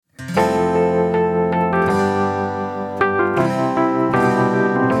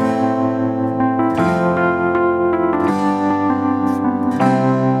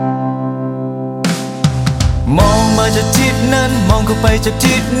จาก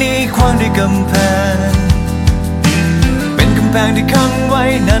ทิศนี้ขวางด้วยกำแพงเป็นกำแพงที่ขังไว้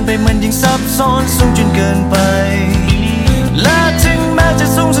นานไปมันยิ่งซับซ้อนสูงจนเกินไปและถึงแม้จะ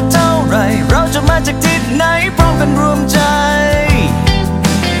สูงสักเท่าไรเราจะมาจากทิศไหนพร้อมกันรวมใจ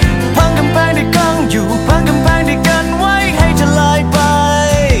พังกำแพงที่ขังอยู่พังกำแพงที่กันไว้ให้ทลายไป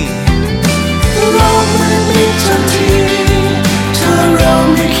โลกมันมิดทันทีถ้าเรา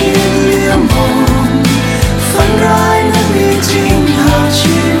ไม่คิดเลี่ยมมองฝันร้ายนั้นมีจริงหาก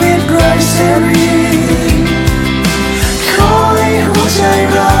ชีวิตไร้เสรีขอให้หัวใจ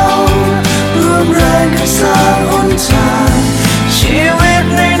เรารวมแรงกันสร้างหนทางชีวิต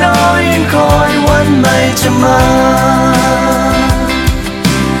น้อยๆยังคอยวันใหม่จะมา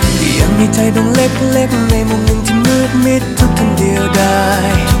ยังมีใจดวงเล็กๆในมุมหนึ่งที่มืดมิดทุกทันเดียวดา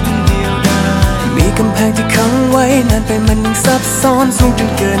ยมีกำแพงที่ขังไว้นานไปมันยิ่งซับซ้อนสูงจน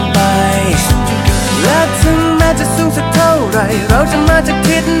เกินไปและถึงแม้จะสูงสักเท่าไรเราจะมาจาก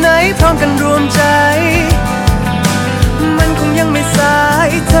ทิศไหนพร้อมกันรวมใจมันคงยังไม่สาย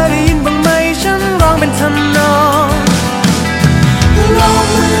เธอได้ยินบ้างไหมฉันร้องเป็นทำนองโลก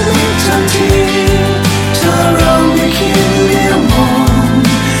มันมิดทันทีถ้าเราไม่คิดเลี่ยมมอง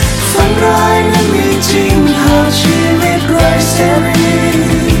ฝันร้ายนั้นมีจริงหากชีวิตไร้เสรี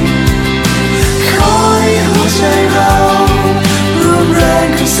ขอให้หัวใจเรารวมแรง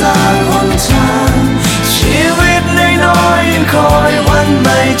กันสร้างหนทางชีวิตน้อยๆยังคอยวันให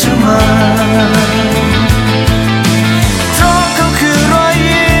ม่จะมาเพราะเขาคือรอย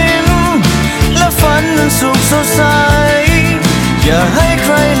ยิ้มและฝันนั้นสุขสดใสอย่าให้ใค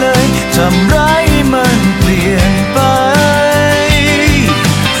รเลยทำร้ายให้มันเปลี่ยนไป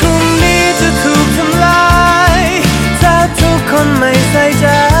พรุ่งนี้จะถูกทำลายถ้าทุกคนไม่ใส่ใจ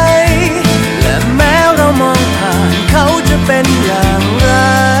และแม้เรามองผ่านเขาจะเป็นอย่างไร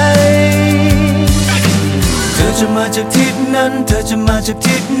เธอจะมาจากทิศนั้นเธอจะมาจาก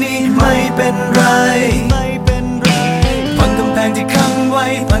ทิศนี้ไม่เป็นไรพังกำแพงที่ขังไว้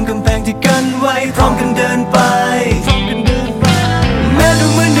พังกำแพงที่กันไว้พร้อมกันเดินไปแม้ดู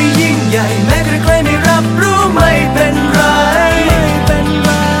เหมือนได้ยิ่งใหญ่แม้ใครๆไม่รับรู้ไม่เป็นไร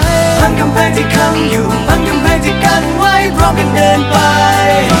พังกำแพงที่ขังอยู่พังกำแพงที่กันไว้พร้อมกันเดินไป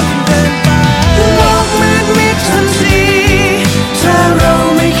โลกมันมิดทันทีถ้าเรา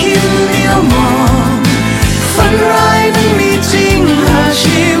ไม่คิดเลี้ยวมองฝันร้ายนั้นมีจริงหาก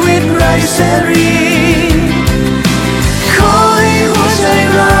ชีวิตไร้เสรี